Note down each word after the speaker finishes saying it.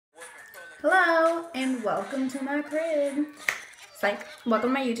Hello and welcome to my crib. It's like,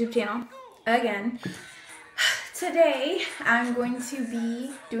 welcome to my YouTube channel again. Today I'm going to be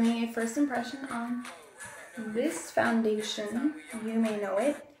doing a first impression on this foundation. You may know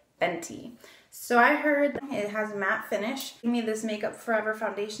it, Fenty. So I heard it has matte finish. Give me this Makeup Forever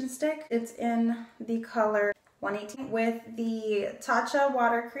foundation stick. It's in the color 118 with the Tatcha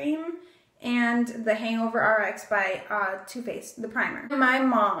water cream and the Hangover RX by Too Faced, the primer. My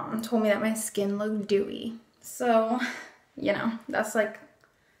mom told me that my skin looked dewy. So, you know, that's the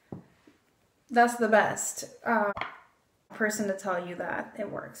best person to tell you that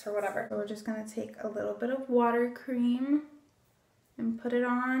it works or whatever. So we're just gonna take a little bit of water cream and put it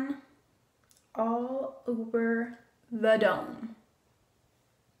on all over the dome.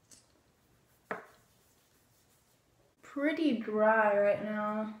 Pretty dry right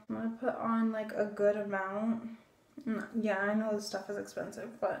now. I'm gonna put on like a good amount. Yeah, I know this stuff is expensive,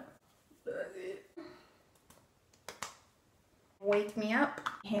 but Wake Me Up,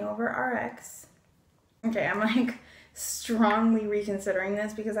 Hangover RX. Okay, I'm like strongly reconsidering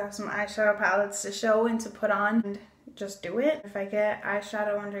this because I have some eyeshadow palettes to show and to put on and just do it. If I get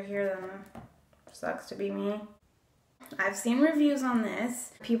eyeshadow under here, then it sucks to be me. I've seen reviews on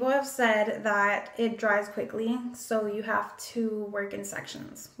this. People have said that it dries quickly, so you have to work in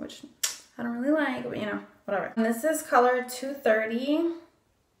sections, which I don't really like, but you know, whatever. And this is color 230.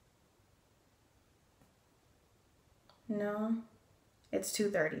 No, it's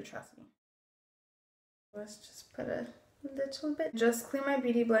 230, trust me. Let's just put a little bit. Just clean my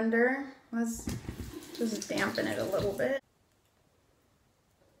beauty blender. Let's just dampen it a little bit.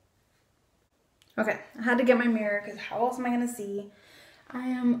 Okay, I had to get my mirror because how else am I gonna see? I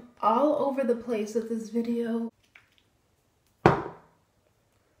am all over the place with this video.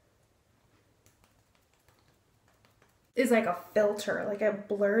 It's like a filter, like it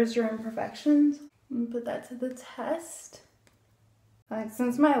blurs your imperfections. I'm gonna put that to the test. Like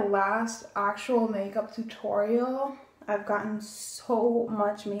since my last actual makeup tutorial, I've gotten so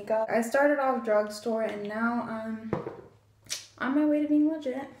much makeup. I started off drugstore and now I'm on my way to being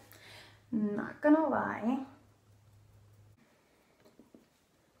legit. Not gonna lie.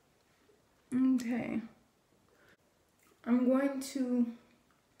 Okay. I'm going to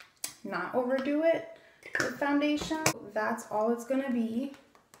not overdo it with foundation. That's all it's gonna be.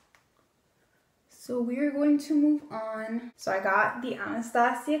 So we're going to move on. So I got the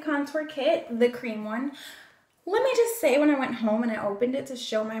Anastasia contour kit, the cream one. Let me just say, when I went home and I opened it to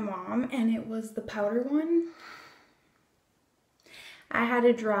show my mom and it was the powder one, I had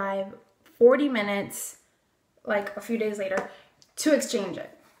to drive 40 minutes, like a few days later, to exchange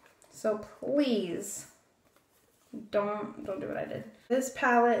it. So please don't do what I did. This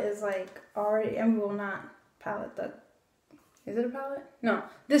palette is like already, and will not palette is it a palette? No,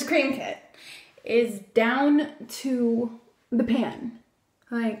 this cream kit is down to the pan.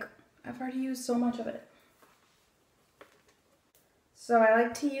 Like, I've already used so much of it. So I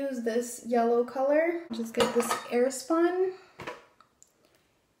like to use this yellow color. Just get this Airspun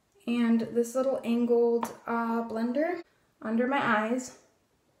and this little angled blender under my eyes.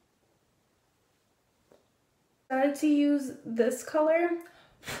 I like to use this color.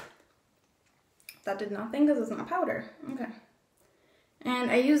 That did nothing because it's not powder. Okay. And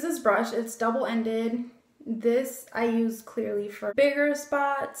I use this brush. It's double-ended. This I use clearly for bigger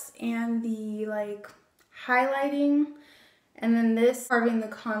spots and the like highlighting. And then this carving the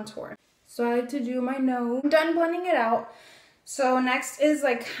contour. So I like to do my nose. I'm done blending it out. So next is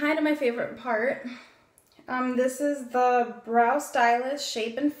like kind of my favorite part. This is the Brow Stylist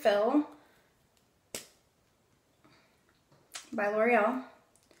Shape and Fill by L'Oreal.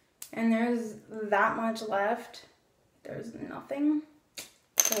 And there's that much left. There's nothing.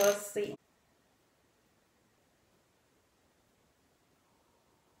 So let's see.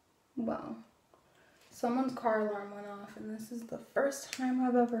 Wow. Someone's car alarm went off and this is the first time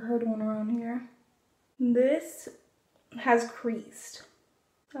I've ever heard one around here. This has creased.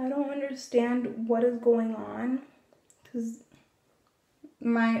 I don't understand what is going on because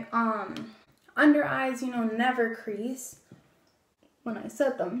my under eyes, you know, never crease when I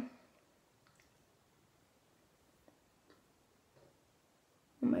set them.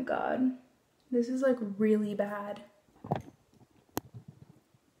 Oh my god, this is like really bad.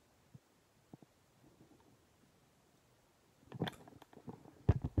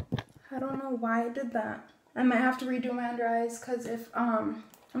 I don't know why I did that. I might have to redo my under eyes because if, I'm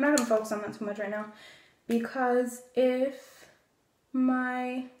not gonna focus on that too much right now, because if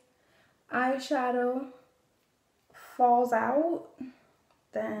my eyeshadow falls out,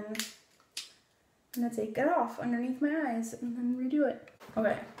 then I'm gonna take it off underneath my eyes and then redo it.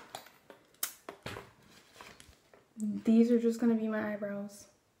 Okay, these are just gonna be my eyebrows.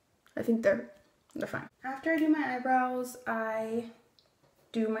 I think they're fine. After I do my eyebrows, I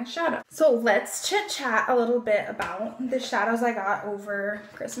do my shadow. So let's chit chat a little bit about the shadows I got over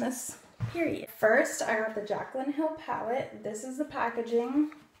Christmas period. First, I got the Jaclyn Hill palette. This is the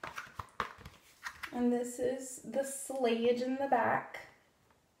packaging. And this is the slayage in the back.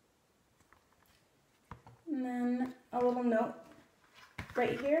 And then a little note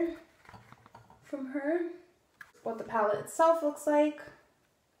right here from her. What the palette itself looks like.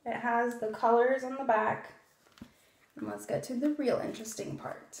 It has the colors on the back. And let's get to the real interesting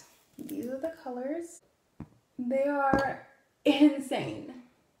part. These are the colors. They are insane.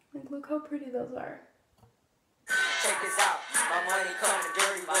 Like, look how pretty those are. Check this out. My money come in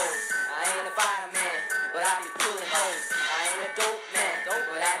dirty rolls. I ain't a fireman, but I be pulling hoes. I ain't a dope man,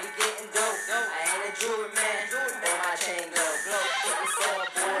 but I be getting dope. I ain't a jewelry man, but my chain glow.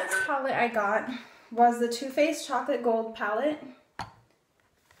 The palette I got was the Too Faced Chocolate Gold palette.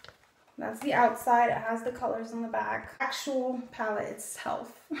 That's the outside. It has the colors on the back. Actual palette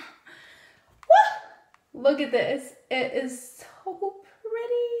itself. Look at this. It is so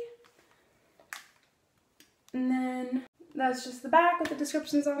pretty. And then that's just the back with the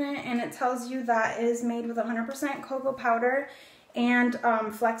descriptions on it. And it tells you that it is made with 100% cocoa powder and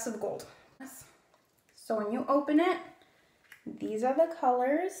flecks of gold. So when you open it, these are the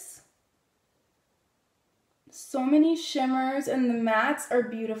colors. So many shimmers, and the mattes are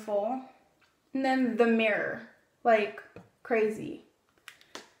beautiful. And then the mirror, like crazy.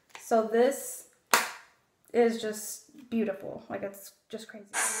 So this is just beautiful. Like, it's just crazy.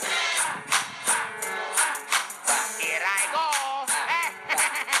 Here I go.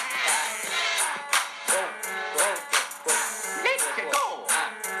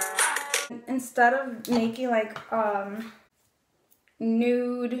 Instead of making like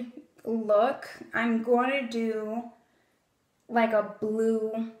nude look, I'm going to do like a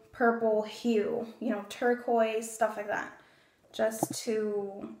blue purple hue, you know, turquoise, stuff like that, just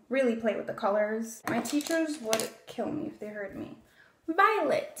to really play with the colors. My teachers would kill me if they heard me.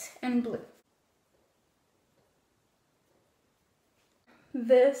 Violet and blue.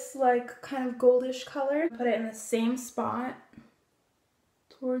 This like kind of goldish color, put it in the same spot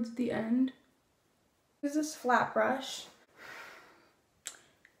towards the end. Use this flat brush.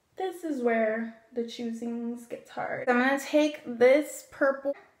 This is where the choosings gets hard. I'm gonna take this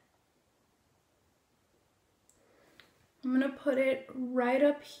purple. I'm gonna put it right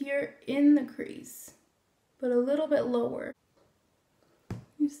up here in the crease, but a little bit lower.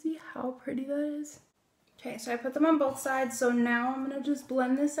 You see how pretty that is? Okay, so I put them on both sides. So now I'm gonna just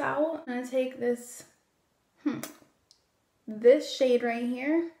blend this out. I'm gonna take this, this shade right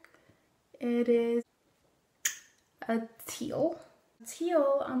here. It is a teal.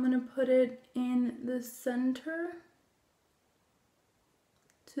 Teal, I'm gonna put it in the center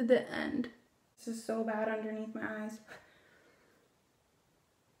to the end. This is so bad underneath my eyes.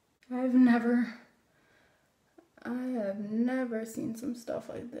 I have never seen some stuff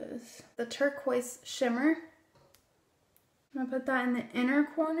like this. The turquoise shimmer, I'm gonna put that in the inner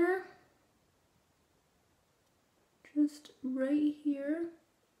corner, just right here.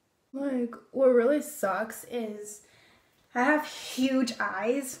 Like, what really sucks is I have huge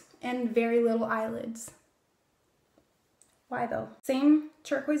eyes and very little eyelids. Why though? Same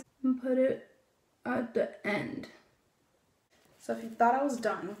turquoise, and put it at the end. So if you thought I was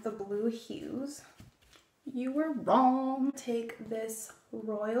done with the blue hues, you were wrong. Take this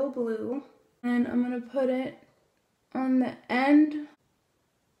royal blue and I'm gonna put it on the end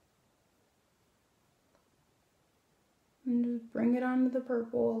and just bring it onto the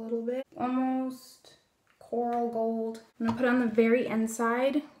purple a little bit. Almost coral gold. I'm gonna put it on the very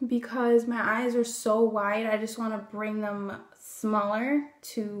inside because my eyes are so wide. I just want to bring them smaller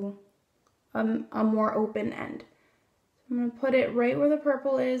to a more open end. I'm gonna put it right where the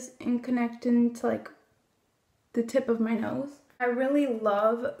purple is and connect into like the tip of my nose. I really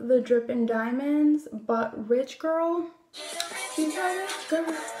love the Drippin' Diamonds, but Rich Girl, she's a rich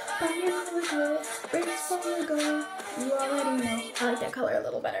girl, but you know the girl, rich for girl, you already know. I like that color a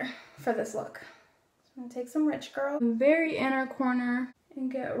little better for this look. So I'm gonna take some Rich Girl, very inner corner, and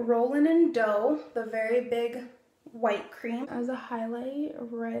get Rollin' in Dough, the very big white cream, as a highlight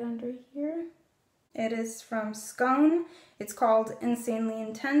right under here. It is from Scone. It's called Insanely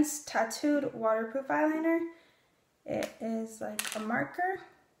Intense Tattooed Waterproof Eyeliner. It is like a marker.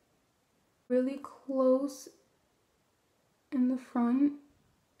 Really close in the front.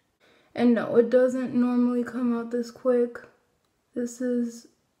 And no, it doesn't normally come out this quick. This is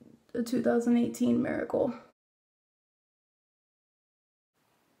a 2018 Miracle.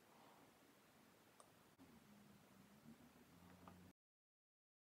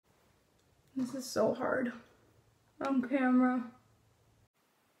 This is so hard on camera.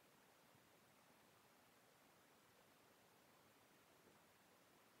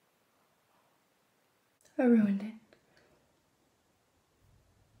 I ruined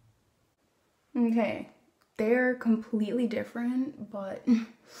it. Okay, they're completely different, but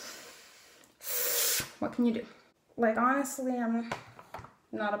what can you do? Like, honestly, I'm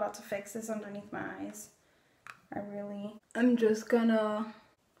not about to fix this underneath my eyes. I'm just gonna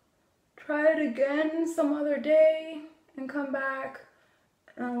try it again some other day and come back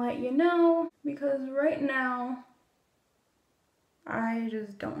and let you know, because right now I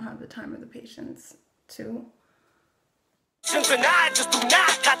just don't have the time or the patience to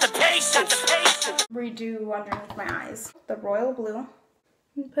redo underneath my eyes. The royal blue,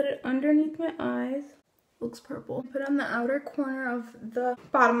 and put it underneath my eyes. Looks purple. Put it on the outer corner of the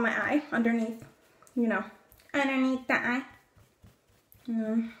bottom of my eye, underneath, you know, underneath the eye.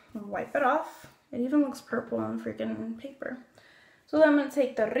 And wipe it off. It even looks purple on freaking paper. So then I'm gonna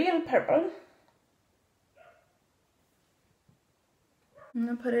take the real purple. I'm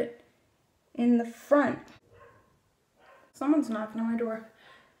gonna put it in the front. Someone's knocking on my door.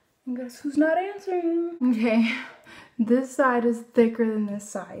 And guess who's not answering? Okay, this side is thicker than this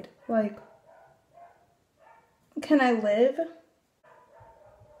side. Like, can I live?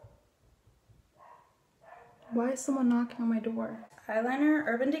 Why is someone knocking on my door? Eyeliner,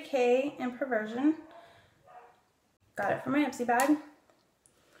 Urban Decay, and Perversion. Got it from my Ipsy bag. I'm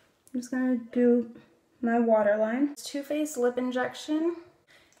just gonna do my waterline. Too Faced lip injection.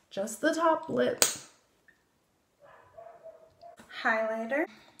 Just the top lip. Highlighter.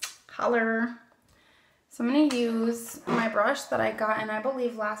 Color. So I'm gonna use my brush that I got in, I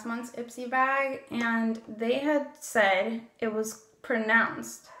believe, last month's Ipsy bag, and they had said it was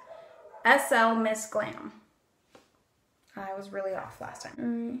pronounced SL Miss Glam. I was really off last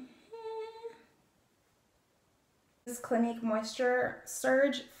time. This is Clinique Moisture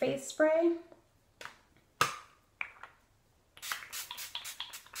Surge Face Spray.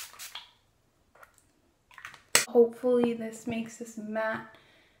 Hopefully this makes this matte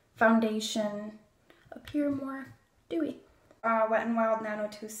foundation appear more dewy. Wet n Wild Nano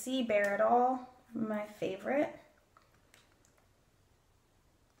 2C Bare It All, my favorite.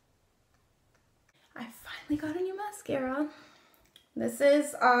 I finally got a new mascara. This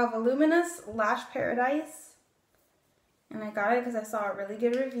is Voluminous Lash Paradise. And I got it because I saw a really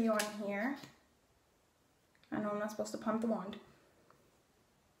good review on here. I know I'm not supposed to pump the wand.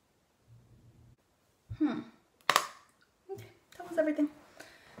 Okay, that was everything.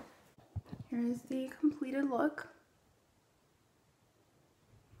 Here's the completed look.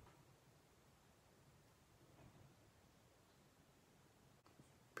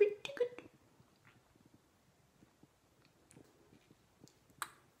 Pretty good.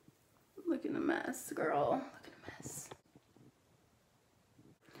 Look at the mess, girl. Look at the mess.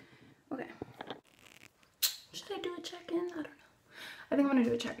 Okay. Should I do a check-in? I don't know. I think I'm gonna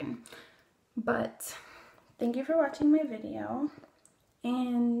do a check-in. But thank you for watching my video.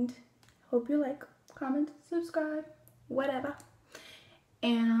 And hope you like, comment, subscribe, whatever.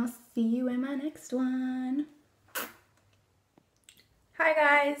 And I'll see you in my next one. Hi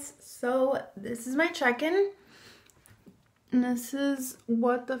guys, so this is my check-in. And this is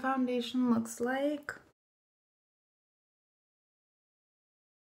what the foundation looks like.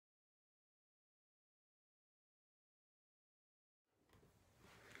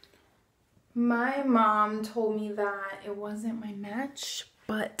 My mom told me that it wasn't my match,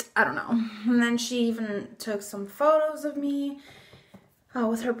 but I don't know. And then she even took some photos of me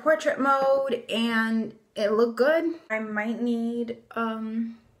with her portrait mode, and it looked good. I might need a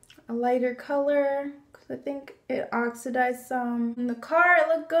lighter color because I think it oxidized some. In the car, it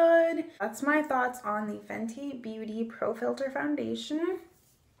looked good. That's my thoughts on the Fenty Beauty Pro Filt'r foundation.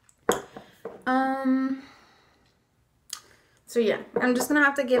 So yeah, I'm just gonna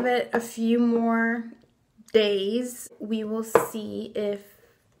have to give it a few more days. We will see if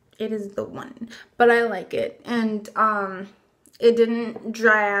it is the one, but I like it. And it didn't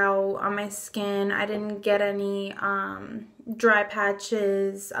dry out on my skin. I didn't get any dry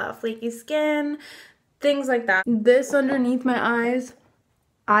patches, flaky skin, things like that. This underneath my eyes,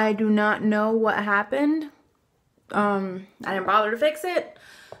 I do not know what happened. I didn't bother to fix it.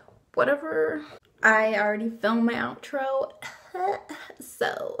 Whatever. I already filmed my outro.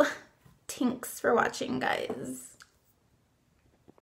 So, thanks for watching, guys.